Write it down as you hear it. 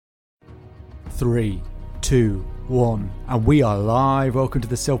3, 2, 1, and we are live. Welcome to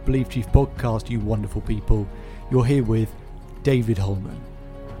the Self-Belief Chief podcast, you wonderful people. You're here with David Holman.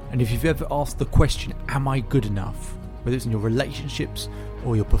 And if you've ever asked the question, am I good enough? Whether it's in your relationships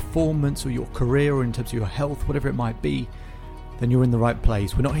or your performance or your career or in terms of your health, whatever it might be, then you're in the right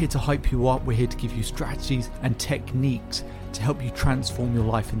place. We're not here to hype you up. We're here to give you strategies and techniques to help you transform your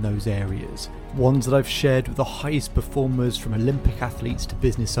life in those areas. Ones that I've shared with the highest performers, from Olympic athletes to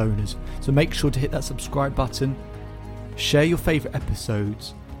business owners. So make sure to hit that subscribe button, share your favourite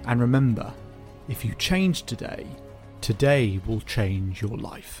episodes, and remember, if you change today, today will change your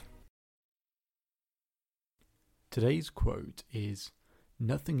life. Today's quote is,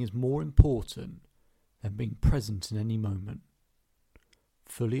 "Nothing is more important than being present in any moment,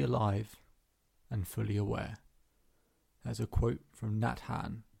 fully alive and fully aware." That's a quote from Nat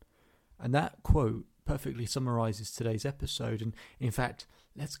Hanh. And that quote perfectly summarises today's episode. And in fact,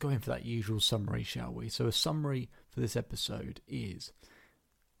 let's go in for that usual summary, shall we? So a summary for this episode is,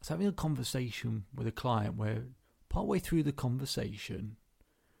 I was having a conversation with a client where partway through the conversation,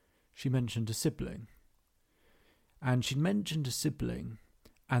 she mentioned a sibling. And she'd mentioned a sibling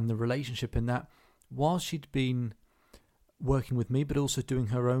and the relationship in that, while she'd been working with me, but also doing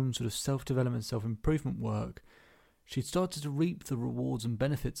her own sort of self-development, self-improvement work, she'd started to reap the rewards and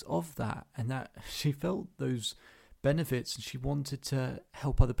benefits of that, and that she felt those benefits and she wanted to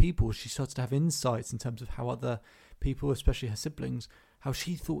help other people. She started to have insights in terms of how other people, especially her siblings, how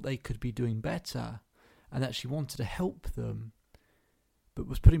she thought they could be doing better, and that she wanted to help them, but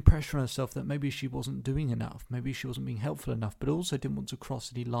was putting pressure on herself that maybe she wasn't doing enough, maybe she wasn't being helpful enough, but also didn't want to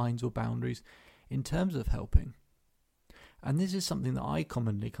cross any lines or boundaries in terms of helping. And this is something that I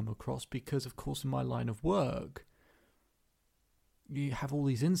commonly come across because, of course, in my line of work, you have all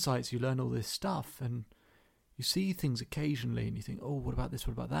these insights, you learn all this stuff, and you see things occasionally and you think, oh, what about this,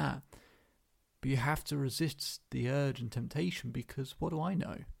 what about that? But you have to resist the urge and temptation because what do I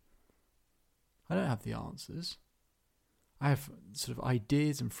know? I don't have the answers. I have sort of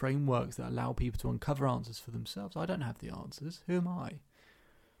ideas and frameworks that allow people to uncover answers for themselves. I don't have the answers. Who am I?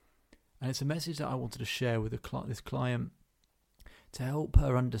 And it's a message that I wanted to share with this client to help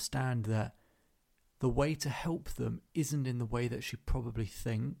her understand that the way to help them isn't in the way that she probably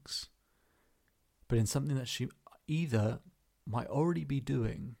thinks, but in something that she either might already be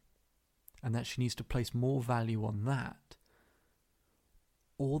doing and that she needs to place more value on that,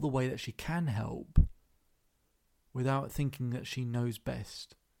 or the way that she can help without thinking that she knows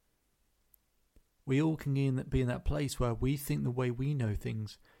best. We all can be in that place where we think the way we know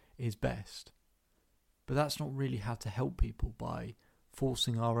things is best, but that's not really how to help people, by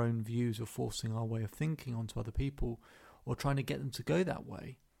forcing our own views or forcing our way of thinking onto other people or trying to get them to go that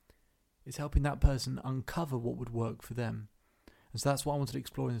way. It's helping that person uncover what would work for them. And so that's what I wanted to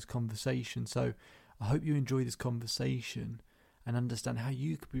explore in this conversation. So I hope you enjoy this conversation and understand how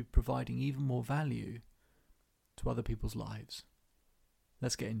you could be providing even more value to other people's lives.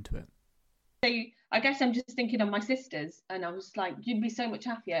 Let's get into it. So I guess I'm just thinking of my sisters, and I was like, you'd be so much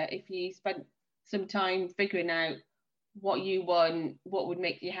happier if you spent some time figuring out what you want, what would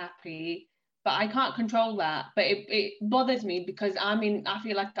make you happy. But I can't control that. But it bothers me because I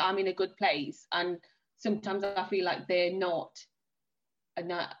feel like I'm in a good place, and sometimes I feel like they're not.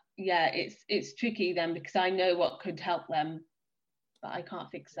 And it's tricky then because I know what could help them, but I can't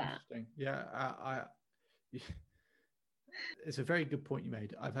fix that. Yeah, it's a very good point you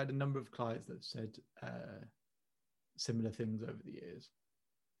made. I've had a number of clients that have said similar things over the years,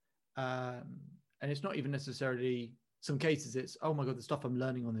 and it's not even necessarily. Some cases it's, oh my God, the stuff I'm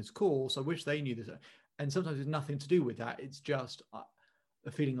learning on this course, I wish they knew this. And sometimes it's nothing to do with that. It's just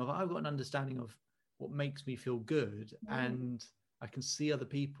a feeling of, I've got an understanding of what makes me feel good, and I can see other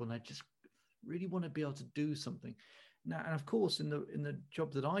people, and I just really want to be able to do something. Now, and of course, in the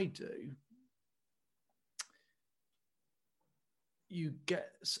job that I do, you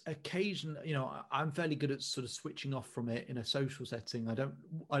get occasionally, I'm fairly good at sort of switching off from it in a social setting. I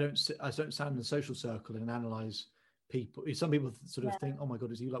don't stand in a social circle and analyze people. Some people sort of think, oh my God,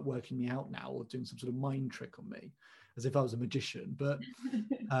 is he like working me out now or doing some sort of mind trick on me, as if I was a magician? But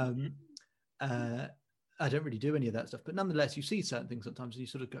I don't really do any of that stuff. But nonetheless, you see certain things sometimes and you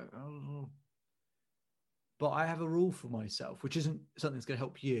sort of go, oh. But I have a rule for myself, which isn't something that's going to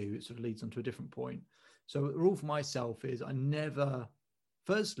help you. It sort of leads on to a different point. So the rule for myself is I never,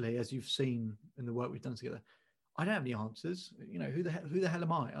 firstly, as you've seen in the work we've done together, I don't have any answers. Who the hell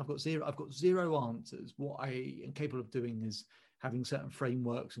am I? I've got zero answers. What I am capable of doing is having certain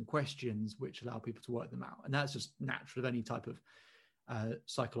frameworks and questions which allow people to work them out. And that's just natural of any type of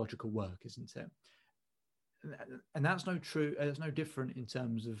psychological work, isn't it? And that's no different in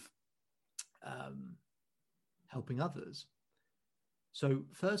terms of helping others. So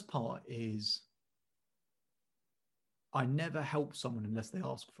first part is I never help someone unless they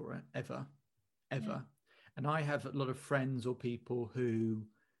ask for it, ever. Yeah. And I have a lot of friends or people who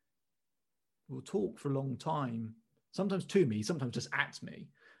will talk for a long time, sometimes to me, sometimes just at me.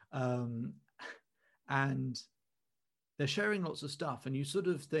 And they're sharing lots of stuff, and you sort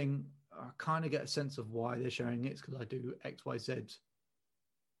of think, I kind of get a sense of why they're sharing it. It's because I do X, Y, Z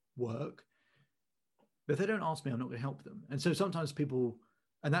work. But if they don't ask me, I'm not going to help them. And so sometimes people,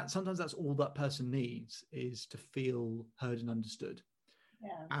 and sometimes that's all that person needs, is to feel heard and understood.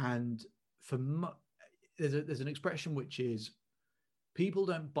 Yeah. And there's an expression which is, people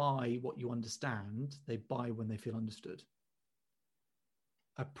don't buy what you understand, they buy when they feel understood.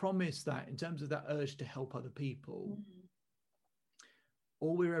 I promise that in terms of that urge to help other people,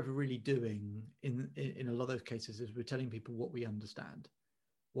 all we're ever really doing in a lot of those cases is we're telling people what we understand.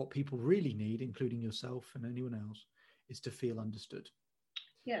 What people really need, including yourself and anyone else, is to feel understood.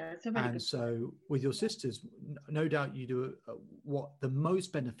 Yeah, it's a really good so point. With your sisters, no doubt you do what the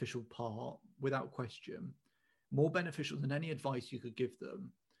most beneficial part, without question, more beneficial than any advice you could give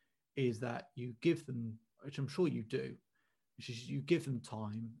them, is that you give them, which I'm sure you do, which is you give them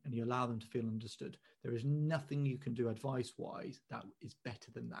time and you allow them to feel understood. There is nothing you can do advice-wise that is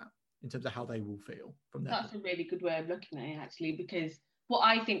better than that in terms of how they will feel from that. That's a really good way of looking at it, actually, because what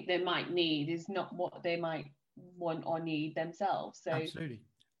I think they might need is not what they might want or need themselves. So absolutely.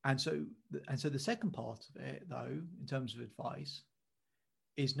 And so the second part of it, though, in terms of advice,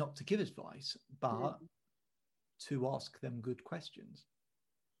 is not to give advice, but to ask them good questions.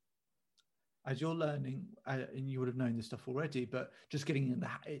 As you're learning, and you would have known this stuff already, but just getting in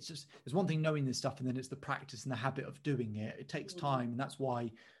it's just, there's one thing knowing this stuff, and then it's the practice and the habit of doing it. It takes time, and that's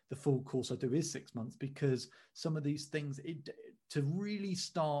why the full course I do is 6 months, because some of these things, to really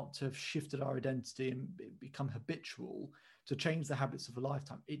start to have shifted our identity and become habitual, to change the habits of a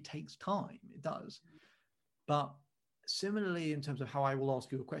lifetime, it takes time. It does. But similarly, in terms of how I will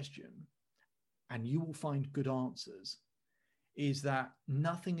ask you a question, and you will find good answers, is that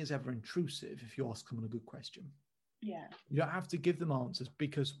nothing is ever intrusive if you ask someone a good question. Yeah. You don't have to give them answers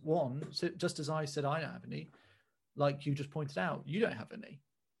because, one, just as I said, I don't have any, like you just pointed out, you don't have any.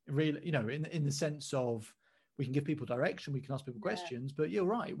 Really, in the sense of, we can give people direction, we can ask people questions, but you're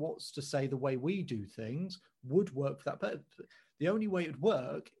right. What's to say the way we do things would work for that person? The only way it would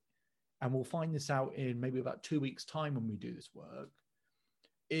work, and we'll find this out in maybe about 2 weeks' time when we do this work,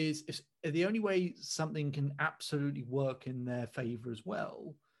 is the only way something can absolutely work in their favor as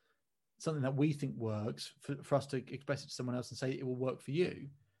well, something that we think works for us to express it to someone else and say it will work for you,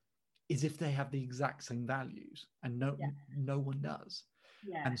 is if they have the exact same values, and no one does.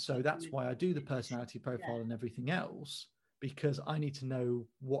 Yeah. And so that's why I do the personality profile and everything else, because I need to know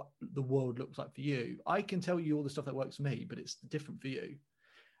what the world looks like for you. I can tell you all the stuff that works for me, but it's different for you.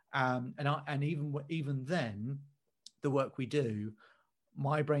 And even then, the work we do,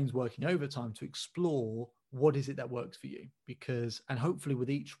 my brain's working overtime to explore what is it that works for you, and hopefully with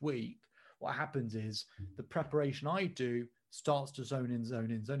each week, what happens is the preparation I do starts to zone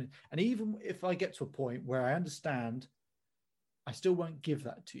in. And even if I get to a point where I understand, I still won't give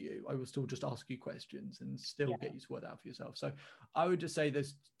that to you. I will still just ask you questions and still get you to work that out for yourself. So I would just say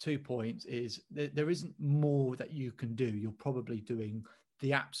there's 2 points. Is there isn't more that you can do. You're probably doing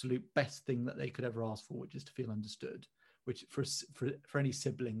the absolute best thing that they could ever ask for, which is to feel understood, which for any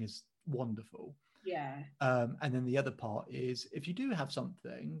sibling is wonderful. Yeah. And then the other part is, if you do have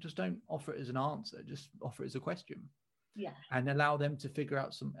something, just don't offer it as an answer. Just offer it as a question. Yeah. And allow them to figure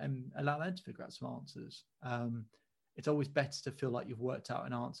out some answers. It's always better to feel like you've worked out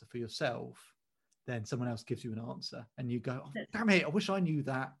an answer for yourself than someone else gives you an answer and you go, oh, damn it, I wish I knew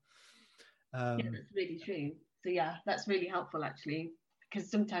that. Yeah, that's really true. So yeah, that's really helpful actually, because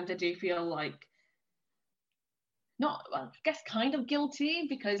sometimes I do feel like I guess kind of guilty,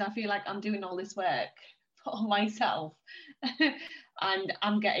 because I feel like I'm doing all this work for myself and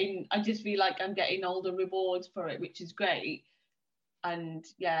I just feel like I'm getting all the rewards for it, which is great. And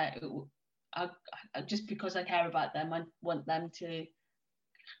yeah, I just because I care about them, I want them to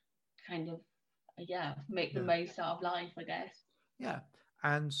kind of make the most out of life, I guess. Yeah.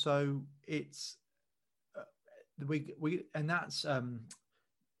 And so it's and that's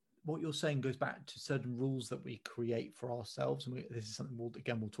what you're saying goes back to certain rules that we create for ourselves. And this is something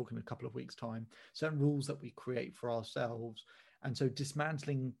we'll talk in a couple of weeks' time, certain rules that we create for ourselves. And so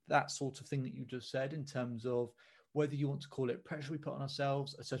dismantling that sort of thing that you just said, in terms of whether you want to call it pressure we put on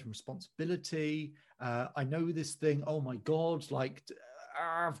ourselves, a certain responsibility. I know this thing, oh my God, like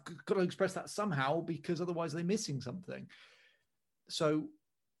I've got to express that somehow because otherwise they're missing something. So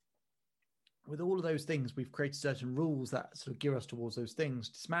with all of those things, we've created certain rules that sort of gear us towards those things.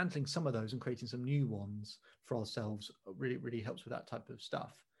 Dismantling some of those and creating some new ones for ourselves really, really helps with that type of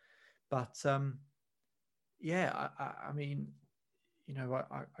stuff. But yeah, I mean, you know,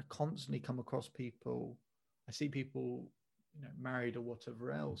 I constantly come across people. I see people, you know, married or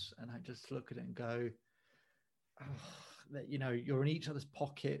whatever else, and I just look at it and go, oh, that, you know, you're in each other's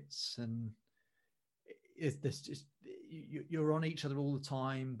pockets, and is this just you're on each other all the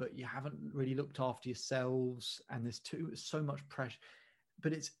time, but you haven't really looked after yourselves, and there's so much pressure.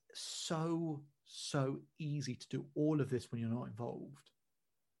 But it's so easy to do all of this when you're not involved.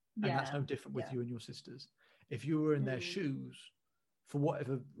 And that's no different with you and your sisters. If you were in their shoes, for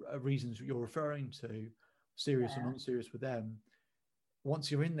whatever reasons you're referring to, serious or non-serious with them,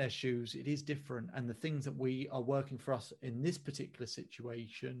 once you're in their shoes, it is different. And the things that we are working for us in this particular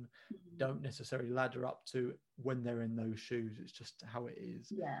situation don't necessarily ladder up to when they're in those shoes. It's just how it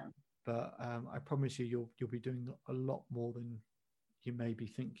is. Yeah. But I promise you, you'll be doing a lot more than you maybe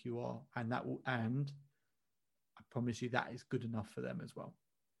think you are. And and I promise you that is good enough for them as well.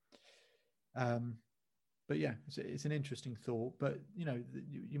 But yeah, it's an interesting thought. But you know,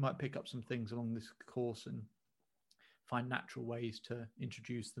 you might pick up some things along this course and find natural ways to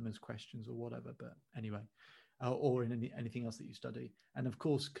introduce them as questions or whatever. But anyway, or in anything else that you study. And of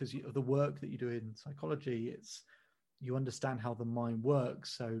course, because of the work that you do in psychology, you understand how the mind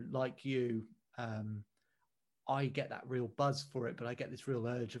works. So like you, I get that real buzz for it, but I get this real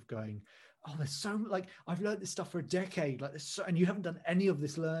urge of going, oh, there's so like I've learned this stuff for a decade, like this, and you haven't done any of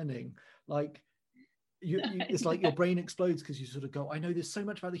this learning. Like it's like your brain explodes because you sort of go, I know there's so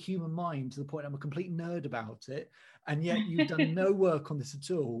much about the human mind to the point I'm a complete nerd about it, and yet you've done no work on this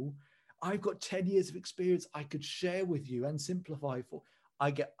at all. I've got 10 years of experience I could share with you and simplify for.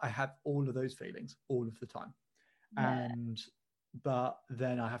 I have all of those feelings all of the time, but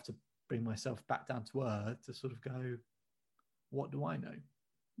then I have to bring myself back down to earth to sort of go, what do I know?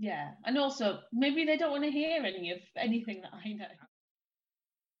 Yeah, and also maybe they don't want to hear anything that I know.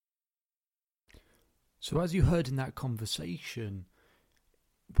 So as you heard in that conversation,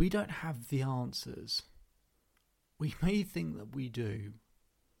 we don't have the answers. We may think that we do,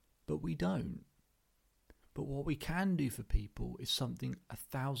 but we don't. But what we can do for people is something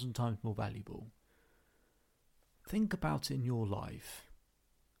 1,000 times more valuable. Think about it in your life,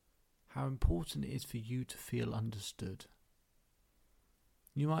 how important it is for you to feel understood.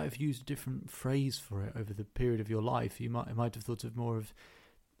 You might have used a different phrase for it over the period of your life. You might have thought of more of,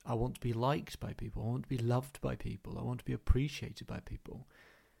 I want to be liked by people. I want to be loved by people. I want to be appreciated by people.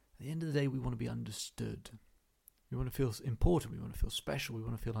 At the end of the day, we want to be understood. We want to feel important. We want to feel special. We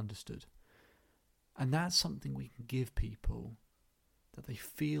want to feel understood. And that's something we can give people, that they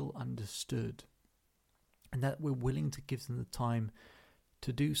feel understood, and that we're willing to give them the time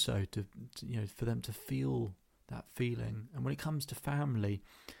to do so, to for them to feel that feeling. And when it comes to family,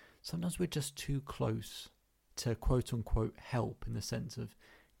 sometimes we're just too close to quote unquote help, in the sense of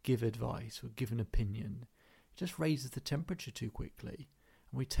give advice or give an opinion. It just raises the temperature too quickly,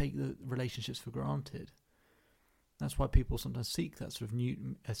 and we take the relationships for granted. That's why people sometimes seek that sort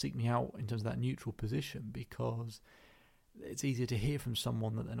of seek me out in terms of that neutral position, because it's easier to hear from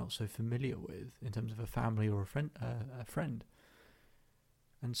someone that they're not so familiar with in terms of a family or a friend.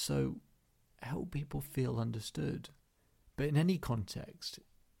 And so help people feel understood. But in any context,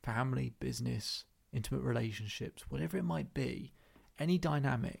 family, business, intimate relationships, whatever it might be, any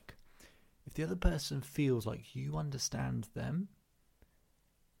dynamic, if the other person feels like you understand them,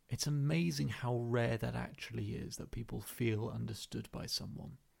 it's amazing how rare that actually is, that people feel understood by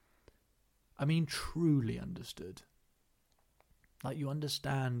someone. I mean, truly understood. Like, you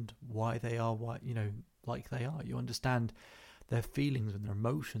understand why they are, like they are. You understand their feelings and their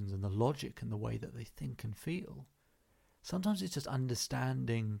emotions and the logic and the way that they think and feel. Sometimes it's just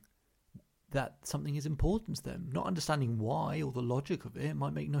understanding that something is important to them. Not understanding why or the logic of it. It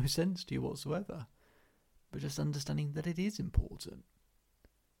might make no sense to you whatsoever. But just understanding that it is important.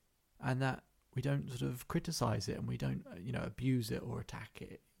 And that we don't sort of criticize it, and we don't, abuse it or attack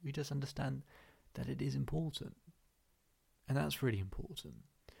it. We just understand that it is important. And that's really important.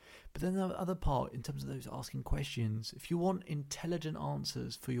 But then the other part, in terms of those asking questions, if you want intelligent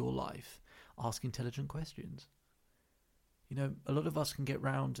answers for your life, ask intelligent questions. A lot of us can get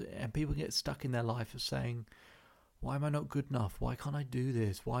round, and people get stuck in their life of saying, why am I not good enough? Why can't I do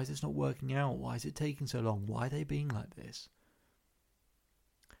this? Why is this not working out? Why is it taking so long? Why are they being like this?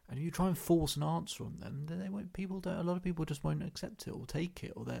 And if you try and force an answer on them, then a lot of people just won't accept it or take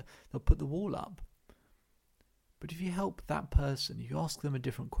it, or they'll put the wall up. But if you help that person, if you ask them a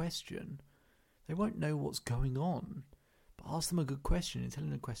different question, they won't know what's going on. But ask them a good question,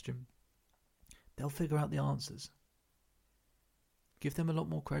 intelligent question. they'll figure out the answers. Give them a lot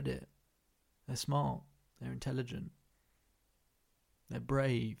more credit. They're smart. They're intelligent. They're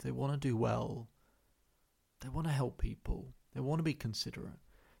brave. They want to do well. They want to help people. They want to be considerate.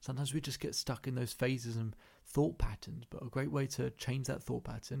 Sometimes we just get stuck in those phases and thought patterns, but a great way to change that thought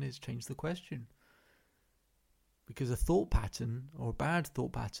pattern is change the question. Because a thought pattern, or a bad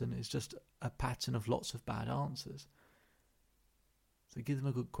thought pattern, is just a pattern of lots of bad answers. So give them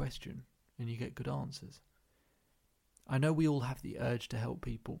a good question and you get good answers. I know we all have the urge to help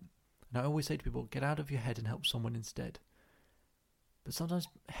people. And I always say to people, get out of your head and help someone instead. But sometimes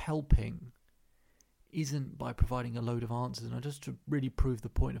helping isn't by providing a load of answers. And just to really prove the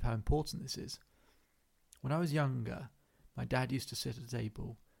point of how important this is. When I was younger, my dad used to sit at a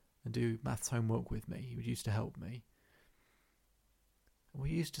table and do maths homework with me. He would used to help me. We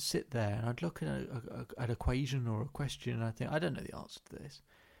used to sit there and I'd look at an equation or a question and I'd think, I don't know the answer to this.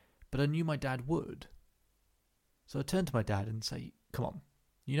 But I knew my dad would. So I'd turn to my dad and say, come on,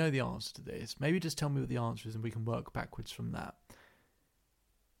 you know the answer to this. Maybe just tell me what the answer is and we can work backwards from that.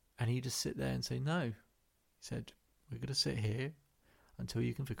 And he'd just sit there and say, no. He said, we're going to sit here until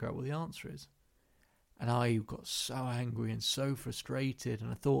you can figure out what the answer is. And I got so angry and so frustrated.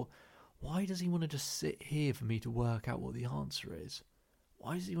 And I thought, why does he want to just sit here for me to work out what the answer is?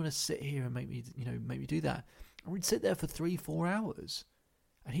 Why does he want to sit here and make me do that? And we'd sit there for 3-4 hours.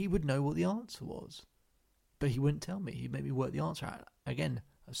 And he would know what the answer was. But he wouldn't tell me. He'd make me work the answer out. Again,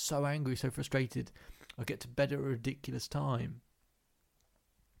 I was so angry, so frustrated. I'd get to bed at a ridiculous time.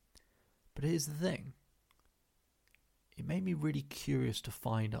 But here's the thing. It made me really curious to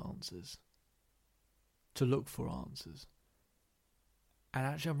find answers. To look for answers. And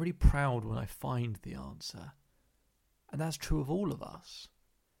actually I'm really proud when I find the answer. And that's true of all of us.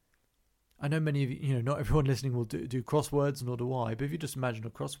 I know many of you, not everyone listening will do crosswords, nor do I, but if you just imagine a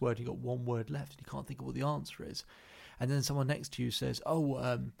crossword, you've got one word left and you can't think of what the answer is. And then someone next to you says,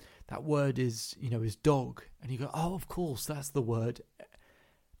 that word is dog. And you go, oh, of course, that's the word.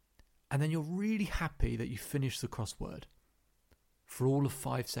 And then you're really happy that you finished the crossword for all of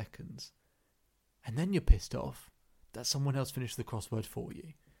 5 seconds. And then you're pissed off that someone else finished the crossword for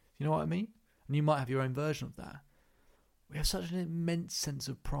you. You know what I mean? And you might have your own version of that. We have such an immense sense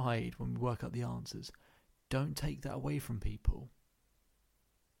of pride when we work out the answers. Don't take that away from people.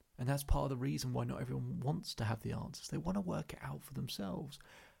 And that's part of the reason why not everyone wants to have the answers. They want to work it out for themselves.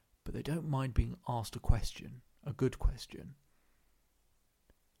 But they don't mind being asked a question, a good question.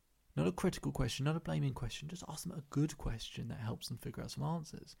 Not a critical question, not a blaming question. Just ask them a good question that helps them figure out some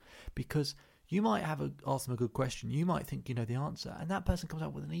answers. Because you might ask them a good question. You might think you know the answer. And that person comes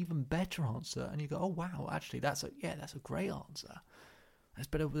out with an even better answer. And you go, oh, wow, actually, that's a great answer. That's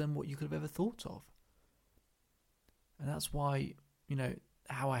better than what you could have ever thought of. And that's why,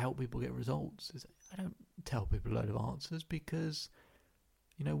 how I help people get results is I don't tell people a load of answers because,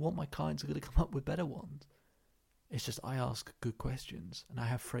 what my clients are going to come up with better ones. It's just I ask good questions and I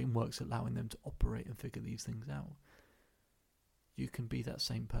have frameworks allowing them to operate and figure these things out. You can be that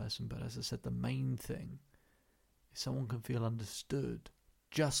same person, but as I said, the main thing is someone can feel understood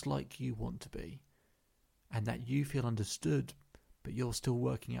just like you want to be, and that you feel understood, but you're still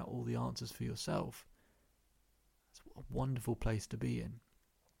working out all the answers for yourself. It's a wonderful place to be in.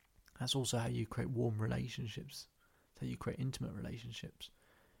 That's also how you create warm relationships. It's how you create intimate relationships.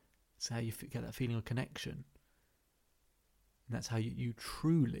 It's how you get that feeling of connection. And that's how you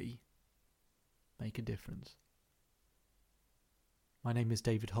truly make a difference. My name is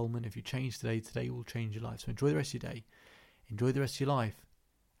David Holman. If you change today will change your life. So enjoy the rest of your day. Enjoy the rest of your life.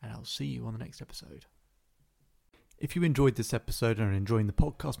 And I'll see you on the next episode. If you enjoyed this episode and are enjoying the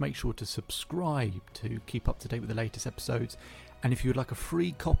podcast, make sure to subscribe to keep up to date with the latest episodes. And if you would like a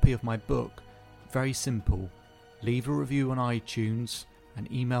free copy of my book, very simple, leave a review on iTunes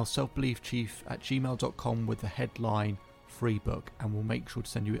and email selfbeliefchief@gmail.com with the headline free book, and we'll make sure to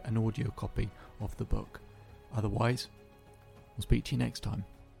send you an audio copy of the book. Otherwise, we'll speak to you next time.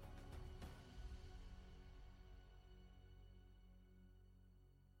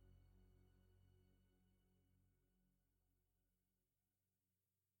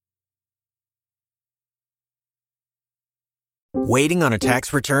 Waiting on a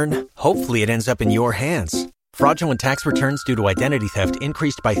tax return? Hopefully it ends up in your hands. Fraudulent tax returns due to identity theft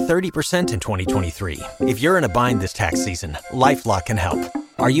increased by 30% in 2023. If you're in a bind this tax season, LifeLock can help.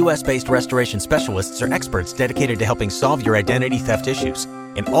 Our U.S.-based restoration specialists are experts dedicated to helping solve your identity theft issues.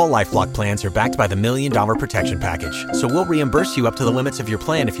 And all LifeLock plans are backed by the $1 Million Protection Package. So we'll reimburse you up to the limits of your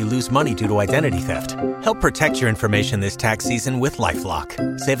plan if you lose money due to identity theft. Help protect your information this tax season with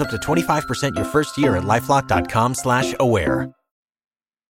LifeLock. Save up to 25% your first year at LifeLock.com/aware.